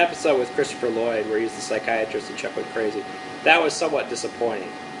 Well, on that episode with Christopher Lloyd, where he's the psychiatrist and Chuck went crazy, that was somewhat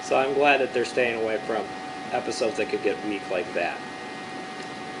disappointing. So I'm glad that they're staying away from episodes that could get weak like that.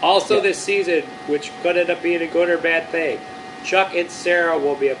 Also this season, which could end up being a good or bad thing, Chuck and Sarah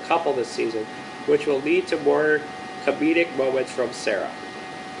will be a couple this season, which will lead to more comedic moments from Sarah.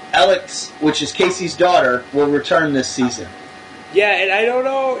 Alex, which is Casey's daughter, will return this season. Yeah, and I don't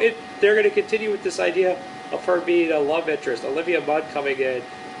know if they're going to continue with this idea of her being a love interest. Olivia Munn coming in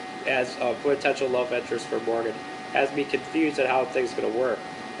as a potential love interest for Morgan has me confused on how things are going to work.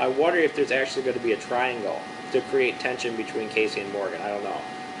 I wonder if there's actually going to be a triangle to create tension between Casey and Morgan. I don't know.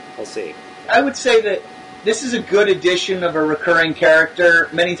 We'll see. I would say that this is a good addition of a recurring character.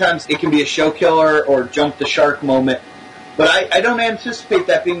 Many times it can be a show killer or jump the shark moment. But I don't anticipate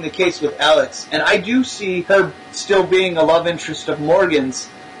that being the case with Alex. And I do see her still being a love interest of Morgan's.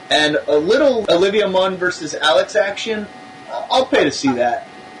 And a little Olivia Munn versus Alex action, I'll pay to see that.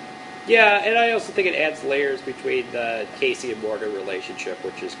 Yeah, and I also think it adds layers between the Casey and Morgan relationship,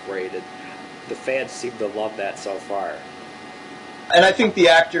 which is great. And the fans seem to love that so far. And I think the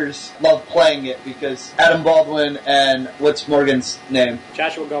actors love playing it because Adam Baldwin and what's Morgan's name?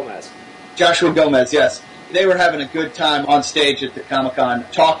 Joshua Gomez. Joshua Gomez, yes. They were having a good time on stage at the Comic-Con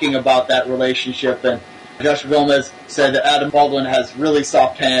talking about that relationship, and Joshua Gomez said that Adam Baldwin has really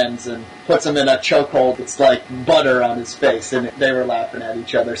soft hands and puts him in a chokehold that's like butter on his face, and they were laughing at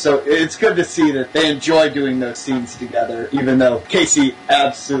each other. So it's good to see that they enjoy doing those scenes together, even though Casey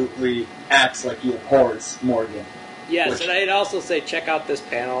absolutely acts like he abhors Morgan. Yes, and I'd also say check out this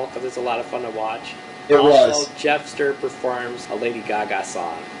panel because it's a lot of fun to watch. It also, was. Jeff Sturr performs a Lady Gaga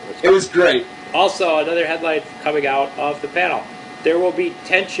song. It was great. Also, another headline coming out of the panel. There will be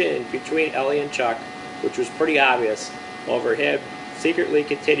tension between Ellie and Chuck, which was pretty obvious, over him secretly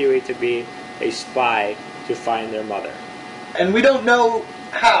continuing to be a spy to find their mother. And we don't know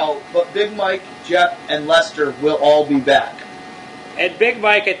how, but Big Mike, Jeff, and Lester will all be back. And Big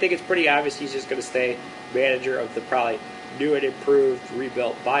Mike, I think it's pretty obvious he's just going to stay manager of the probably new and improved,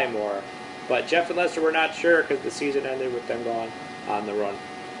 rebuilt Buy More. But Jeff and Lester were not sure because the season ended with them going on the run.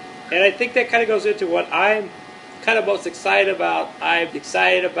 And I think that kind of goes into what I'm kind of most excited about. I'm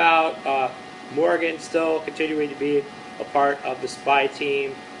excited about Morgan still continuing to be a part of the spy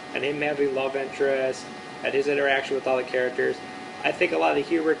team and him having love interests and his interaction with all the characters. I think a lot of the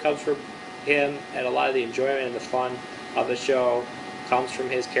humor comes from him and a lot of the enjoyment and the fun of the show comes from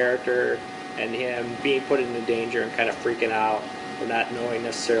his character and him being put into danger and kind of freaking out or not knowing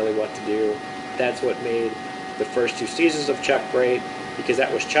necessarily what to do. That's what made the first 2 seasons of Chuck great because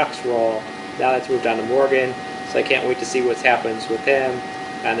that was Chuck's role. Now that's moved on to Morgan, so I can't wait to see what happens with him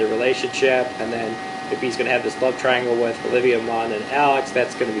and their relationship, and then if he's going to have this love triangle with Olivia Munn and Alex,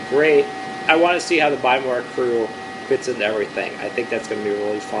 that's going to be great. I want to see how the Buy More crew fits into everything. I think that's going to be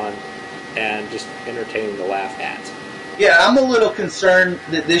really fun and just entertaining to laugh at. Yeah, I'm a little concerned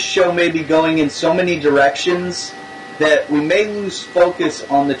that this show may be going in so many directions that we may lose focus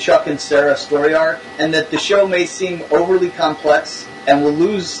on the Chuck and Sarah story arc, and that the show may seem overly complex, and we'll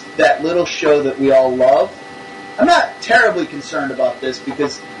lose that little show that we all love. I'm not terribly concerned about this,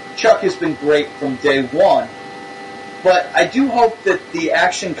 because Chuck has been great from day one, but I do hope that the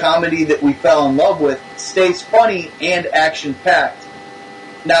action comedy that we fell in love with stays funny and action-packed.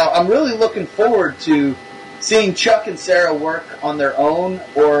 Now, I'm really looking forward to seeing Chuck and Sarah work on their own,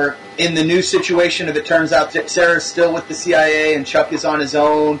 or in the new situation if it turns out that Sarah's still with the CIA and Chuck is on his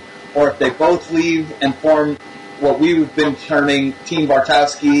own, or if they both leave and form what we've been terming Team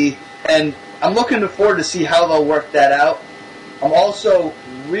Bartowski. And I'm looking forward to see how they'll work that out. I'm also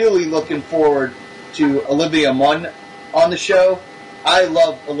really looking forward to Olivia Munn on the show. I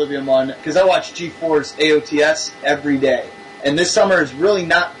love Olivia Munn because I watch G4's AOTS every day. And this summer has really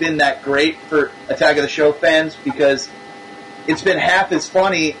not been that great for Attack of the Show fans because it's been half as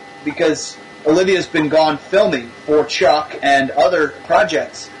funny because Olivia's been gone filming for Chuck and other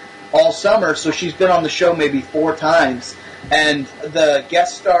projects all summer, so she's been on the show maybe 4 times. And the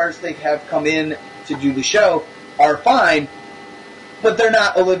guest stars they have come in to do the show are fine, but they're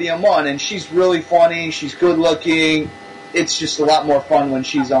not Olivia Munn, and she's really funny, she's good looking. It's just a lot more fun when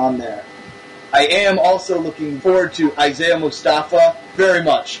she's on there. I am also looking forward to Isaiah Mustafa very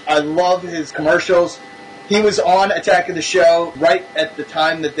much. I love his commercials. He was on Attack of the Show right at the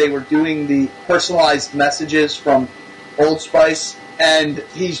time that they were doing the personalized messages from Old Spice, and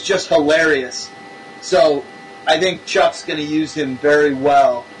he's just hilarious. So I think Chuck's going to use him very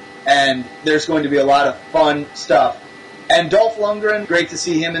well, and there's going to be a lot of fun stuff. And Dolph Lundgren, great to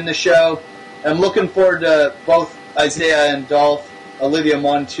see him in the show. I'm looking forward to both Isaiah and Dolph, Olivia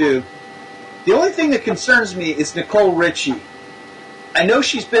Munn too. The only thing that concerns me is Nicole Richie. I know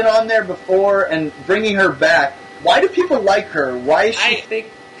she's been on there before, and bringing her back, why do people like her? Why is she... I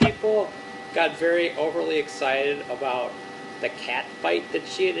think people got very overly excited about the cat fight that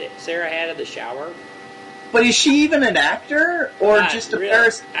Sarah had in the shower. But is she even an actor, or Not just a really.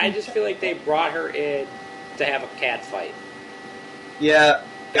 Paris... I just feel like they brought her in to have a cat fight. Yeah,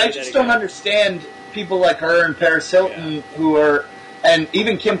 I just don't understand people like her and Paris Hilton who are... And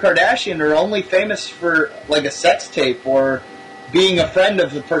even Kim Kardashian are only famous for, like, a sex tape or being a friend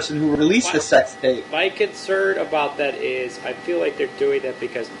of the person who released the sex tape. My concern about that is I feel like they're doing that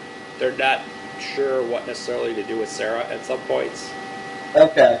because they're not sure what necessarily to do with Sarah at some points.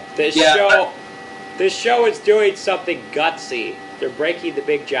 Okay. This show is doing something gutsy. They're breaking the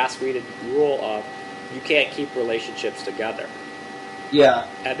big Joss Whedon rule of you can't keep relationships together. Yeah.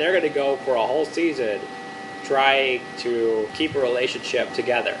 And they're going to go for a whole season trying to keep a relationship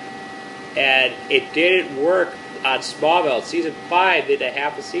together. And it didn't work on Smallville. Season 5 did a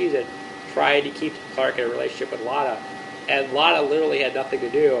half a season trying to keep Clark in a relationship with Lana. And Lana literally had nothing to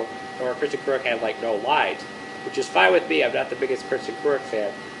do, or Kristen Kruk had like no lines, which is fine with me. I'm not the biggest Kristen Kruk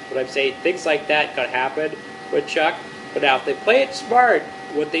fan. But I'm saying things like that could happen with Chuck. But now if they play it smart,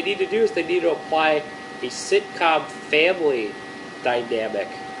 what they need to do is they need to apply a sitcom family dynamic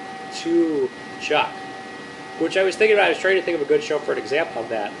to Chuck. Which I was thinking about. I was trying to think of a good show for an example of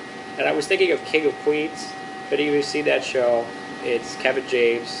that. And I was thinking of King of Queens. If any of you have seen that show, it's Kevin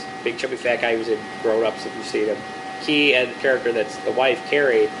James, big chubby fat guy who's in Grown Ups if you've seen him. He and the character that's the wife,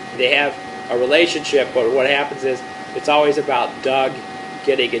 Carrie, they have a relationship, but what happens is it's always about Doug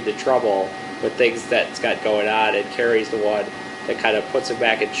getting into trouble with things that's got going on, and Carrie's the one that kind of puts him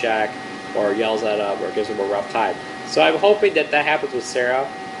back in check or yells at him or gives him a rough time. So I'm hoping that that happens with Sarah,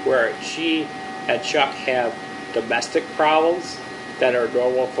 where she and Chuck have domestic problems that are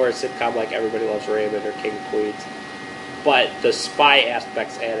normal for a sitcom like Everybody Loves Raymond or King of Queens, but the spy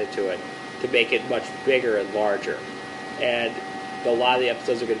aspect's added to it to make it much bigger and larger. And a lot of the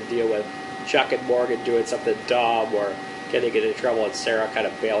episodes are going to deal with Chuck and Morgan doing something dumb or getting into trouble and Sarah kind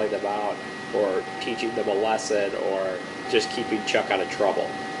of bailing them out or teaching them a lesson or just keeping Chuck out of trouble.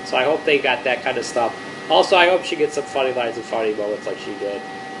 So I hope they got that kind of stuff. Also, I hope she gets some funny lines and funny moments like she did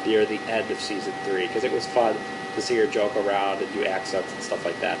near the end of Season 3, because it was fun to see her joke around and do accents and stuff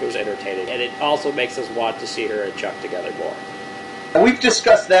like that. It was entertaining. And it also makes us want to see her and Chuck together more. We've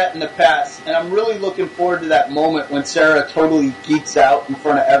discussed that in the past, and I'm really looking forward to that moment when Sarah totally geeks out in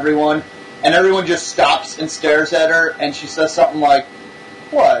front of everyone, and everyone just stops and stares at her, and she says something like,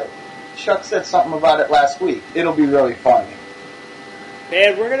 "What? Chuck said something about it last week." It'll be really funny.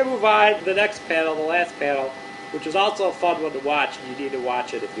 And we're going to move on to the next panel, the last panel, which is also a fun one to watch, and you need to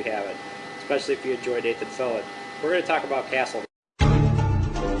watch it if you haven't, especially if you enjoy Nathan Fillion. We're going to talk about Castle.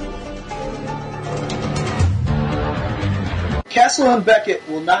 Castle and Beckett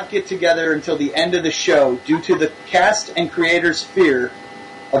will not get together until the end of the show due to the cast and creators' fear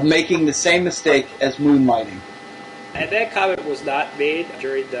of making the same mistake as moonlighting. And that comment was not made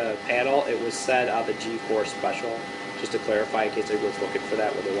during the panel. It was said on the G4 special, just to clarify in case anyone's looking for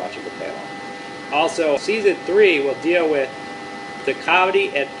that when they're watching the panel. Also, Season 3 will deal with the comedy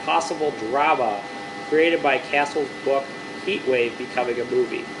and possible drama created by Castle's book Heatwave becoming a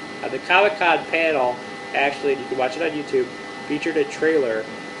movie. The Comic-Con panel, actually, and you can watch it on YouTube, featured a trailer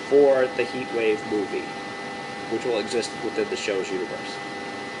for the Heatwave movie, which will exist within the show's universe.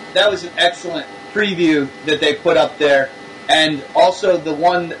 That was an excellent preview that they put up there, and also the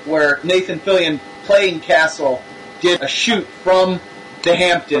one where Nathan Fillion, playing Castle, did a shoot from the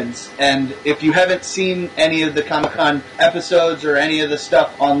Hamptons. And if you haven't seen any of the Comic-Con episodes or any of the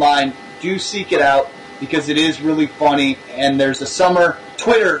stuff online, do seek it out, because it is really funny, and there's a summer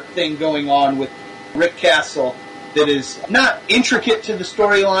Twitter thing going on with Rick Castle that is not intricate to the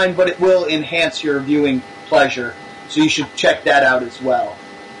storyline, but it will enhance your viewing pleasure. So you should check that out as well.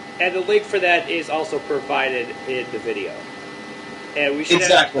 And the link for that is also provided in the video. And we should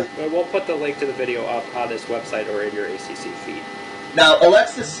exactly. We'll put the link to the video up on this website or in your ACC feed. Now,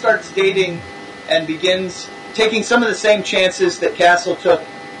 Alexis starts dating and begins taking some of the same chances that Castle took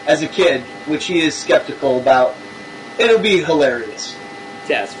as a kid, which he is skeptical about. It'll be hilarious.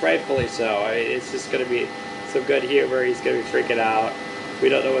 Yes, rightfully so. I mean, it's just going to be some good humor. He's going to be freaking out. We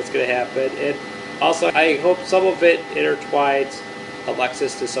don't know what's going to happen. And also, I hope some of it intertwines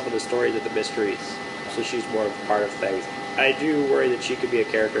Alexis to some of the stories of the mysteries, so she's more of a part of things. I do worry that she could be a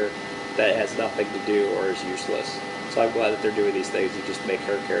character that has nothing to do or is useless. So I'm glad that they're doing these things to just make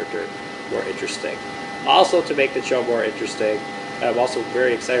her character more interesting. Also, to make the show more interesting, I'm also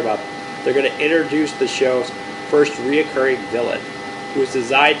very excited about, they're going to introduce the show's first reoccurring villain, who is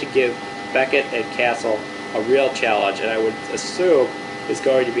designed to give Beckett and Castle a real challenge, and I would assume is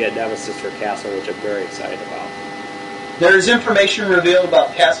going to be a nemesis for Castle, which I'm very excited about. There is information revealed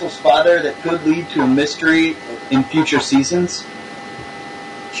about Castle's father that could lead to a mystery in future seasons.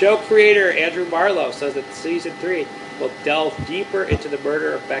 Show creator Andrew Marlowe says that Season 3 will delve deeper into the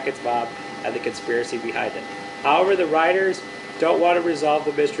murder of Beckett's mom and the conspiracy behind it. However, the writers don't want to resolve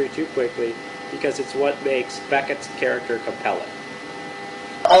the mystery too quickly because it's what makes Beckett's character compelling.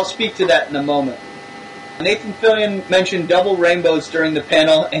 I'll speak to that in a moment. Nathan Fillion mentioned double rainbows during the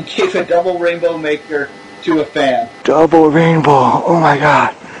panel and gave a double rainbow maker to a fan. Double rainbow. Oh my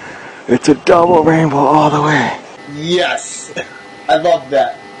god. It's a double rainbow all the way. Yes. I love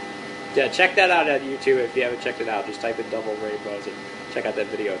that. Yeah, check that out on YouTube if you haven't checked it out. Just type in double rainbows and check out that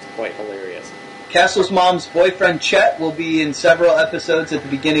video. It's quite hilarious. Castle's mom's boyfriend Chet will be in several episodes at the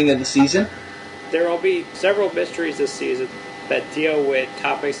beginning of the season. There will be several mysteries this season that deal with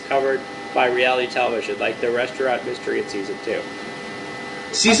topics covered by reality television, like the restaurant mystery in Season 2.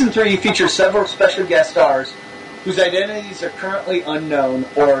 Season 3 features several special guest stars whose identities are currently unknown,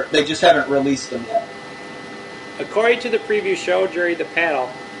 or they just haven't released them yet. According to the preview show during the panel,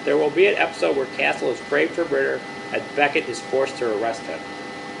 there will be an episode where Castle is framed for murder and Beckett is forced to arrest him.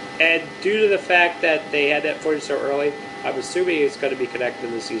 And due to the fact that they had that footage so early, I'm assuming it's going to be connected to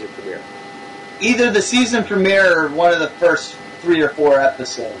the season premiere. Either the season premiere or one of the first 3 or 4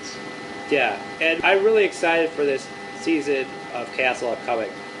 episodes. Yeah, and I'm really excited for this season of Castle upcoming.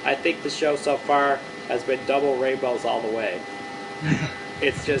 I think the show so far has been double rainbows all the way.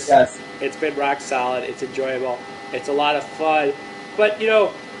 It's just, yes. It's been rock solid, it's enjoyable, it's a lot of fun. But, you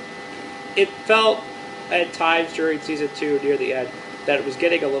know, it felt at times during Season 2, near the end, that it was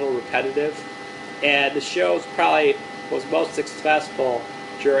getting a little repetitive. And the show's probably was most successful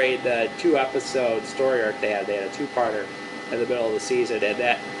during the 2-episode story arc they had. They had a 2-parter in the middle of the season, and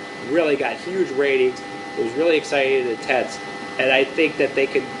that really got huge ratings. It was really exciting and intense. And I think that they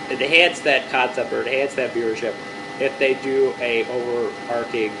could enhance that concept or enhance that viewership if they do a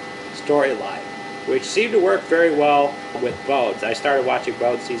overarching storyline, which seemed to work very well with Bones. I started watching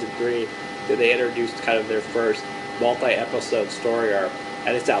Bones Season 3, then they introduced kind of their first multi-episode story arc,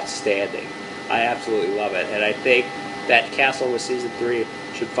 and it's outstanding. I absolutely love it, and I think that Castle with Season 3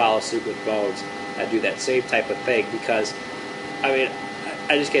 should follow suit with Bones and do that same type of thing, because, I mean,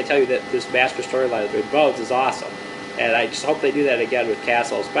 I just can't tell you that this master storyline with Bones is awesome, and I just hope they do that again with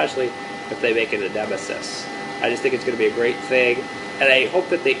Castle, especially if they make it a nemesis. I just think it's going to be a great thing, and I hope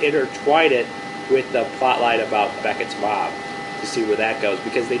that they intertwine it with the plotline about Beckett's mom to see where that goes,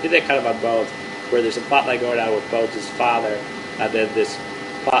 because they did that kind of on Bones, where there's a plotline going on with Bones' father, and then this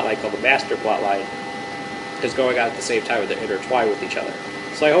plotline called the Master Plotline is going on at the same time, where they're intertwined with each other.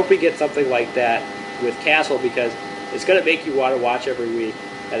 So I hope we get something like that with Castle, because it's going to make you want to watch every week,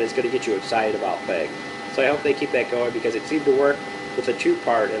 and it's going to get you excited about things. So I hope they keep that going, because it seemed to work with a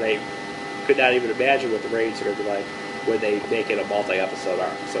 2-part, and I could not even imagine what the ratings are going to be like when they make it a multi-episode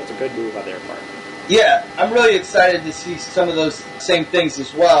arc. So it's a good move on their part. Yeah, I'm really excited to see some of those same things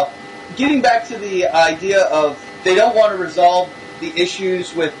as well. Getting back to the idea of they don't want to resolve the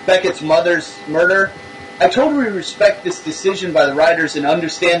issues with Beckett's mother's murder, I totally respect this decision by the writers and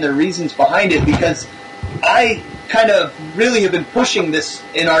understand their reasons behind it, because I kind of really have been pushing this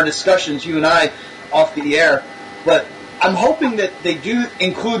in our discussions, you and I, off the air, but I'm hoping that they do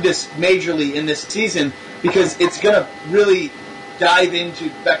include this majorly in this season, because it's going to really dive into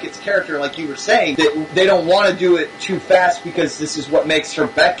Beckett's character, like you were saying, that they don't want to do it too fast because this is what makes her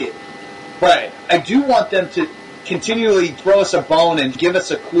Beckett. But I do want them to continually throw us a bone and give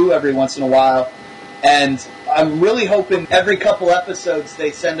us a clue every once in a while. And I'm really hoping every couple episodes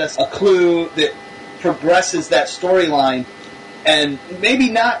they send us a clue that progresses that storyline, and maybe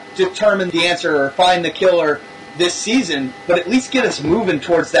not determine the answer or find the killer this season, but at least get us moving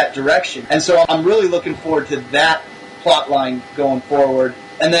towards that direction. And so I'm really looking forward to that plot line going forward.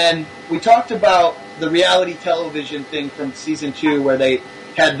 And then we talked about the reality television thing from Season 2, where they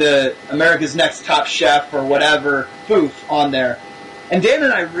had the America's Next Top Chef or whatever booth on there. And Dan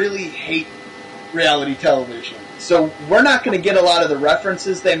and I really hate reality television, so we're not going to get a lot of the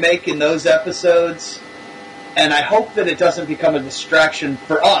references they make in those episodes, and I hope that it doesn't become a distraction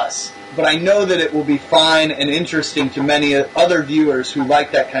for us, but I know that it will be fine and interesting to many other viewers who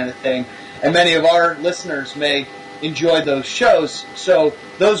like that kind of thing, and many of our listeners may enjoy those shows, so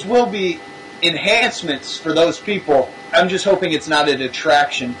those will be enhancements for those people. I'm just hoping it's not a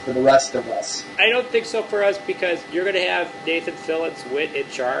detraction for the rest of us. I don't think so for us, because you're going to have Nathan Fillion's wit and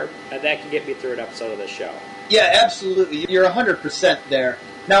charm, and that can get me through an episode of the show. Yeah, absolutely. You're 100% there.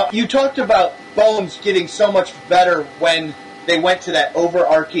 Now, you talked about Bones getting so much better when they went to that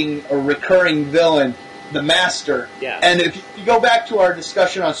overarching or recurring villain, the Master. Yeah. And if you go back to our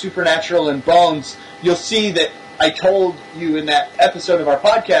discussion on Supernatural and Bones, you'll see that I told you in that episode of our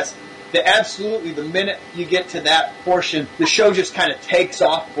podcast that absolutely the minute you get to that portion, the show just kind of takes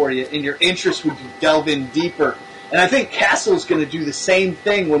off for you, and your interest would delve in deeper. And I think Castle's going to do the same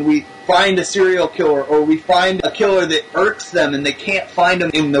thing when we find a serial killer, or we find a killer that irks them and they can't find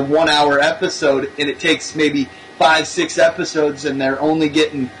him in the 1-hour episode, and it takes maybe 5-6 episodes and they're only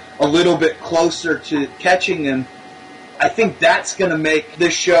getting a little bit closer to catching him, I think that's going to make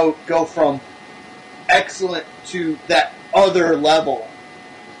this show go from excellent to that other level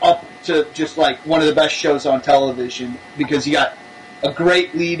up to just like one of the best shows on television, because you got a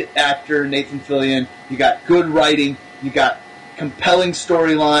great lead actor, Nathan Fillion, you got good writing, you got compelling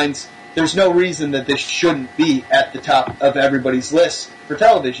storylines. There's no reason that this shouldn't be at the top of everybody's list for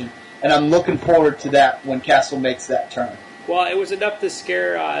television, and I'm looking forward to that when Castle makes that turn. Well, it was enough to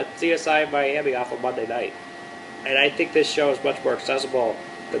scare CSI Miami off of Monday night, and I think this show is much more accessible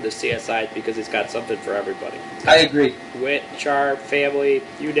than the CSI because it's got something for everybody. I agree. Wit, charm, family,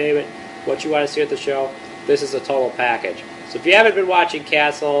 you name it, what you want to see at the show, this is a total package. So if you haven't been watching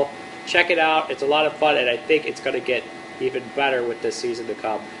Castle, check it out. It's a lot of fun, and I think it's going to get even better with this season to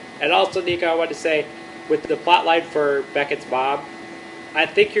come. And also, Nico, I want to say, with the plotline for Beckett's mom, I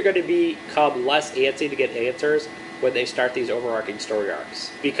think you're going to become less antsy to get answers when they start these overarching story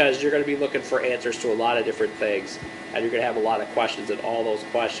arcs, because you're going to be looking for answers to a lot of different things, and you're going to have a lot of questions, and all those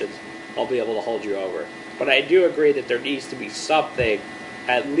questions will be able to hold you over. But I do agree that there needs to be something,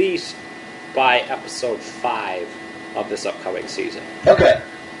 at least by episode 5 of this upcoming season. Okay.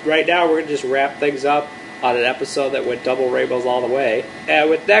 Right now, we're going to just wrap things up on an episode that went double rainbows all the way.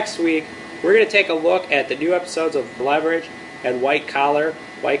 And with next week, we're going to take a look at the new episodes of Leverage and White Collar.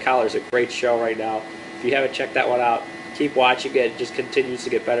 White Collar is a great show right now. If you haven't checked that one out, keep watching it. It just continues to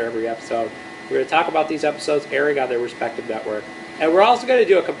get better every episode. We're going to talk about these episodes airing on their respective network. And we're also going to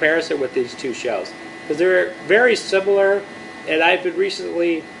do a comparison with these two shows, because they're very similar, and I've been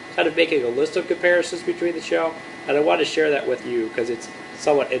recently kind of making a list of comparisons between the show, and I want to share that with you because it's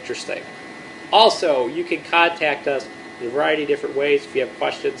somewhat interesting. Also, you can contact us in a variety of different ways if you have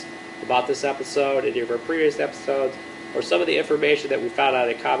questions about this episode, any of our previous episodes, or some of the information that we found out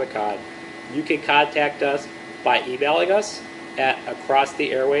at Comic-Con. You can contact us by emailing us at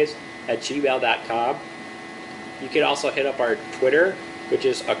acrosstheairwaves@gmail.com. You can also hit up our Twitter, which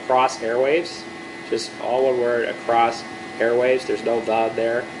is Across Airwaves. Just all one word, Across Airwaves. There's no the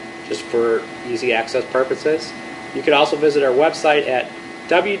there, just for easy access purposes. You can also visit our website at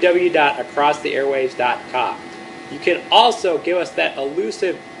www.acrosstheairwaves.com. You can also give us that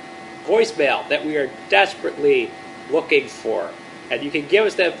elusive voicemail that we are desperately looking for. And you can give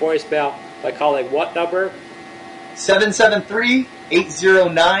us that voicemail by calling what number?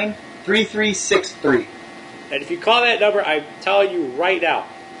 773-809-3363. And if you call that number, I'm telling you right now,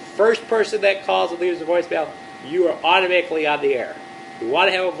 first person that calls and leaves a voicemail, you are automatically on the air. We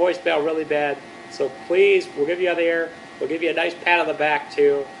want to have a voicemail really bad, so please, we'll give you on the air. We'll give you a nice pat on the back,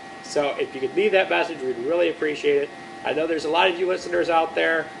 too. So if you could leave that message, we'd really appreciate it. I know there's a lot of you listeners out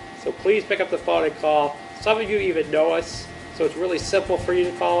there, so please pick up the phone and call. Some of you even know us, so it's really simple for you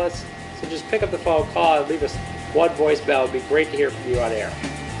to call us. So just pick up the phone, call, and leave us one voicemail. It would be great to hear from you on air.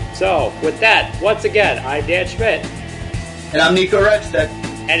 So with that, once again, I'm Dan Schmidt. And I'm Nico Redstead.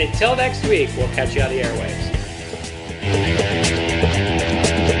 And until next week, we'll catch you on the airwaves.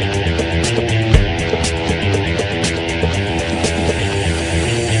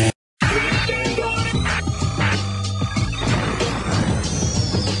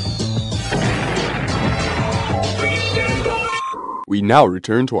 We now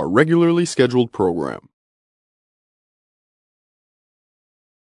return to our regularly scheduled program.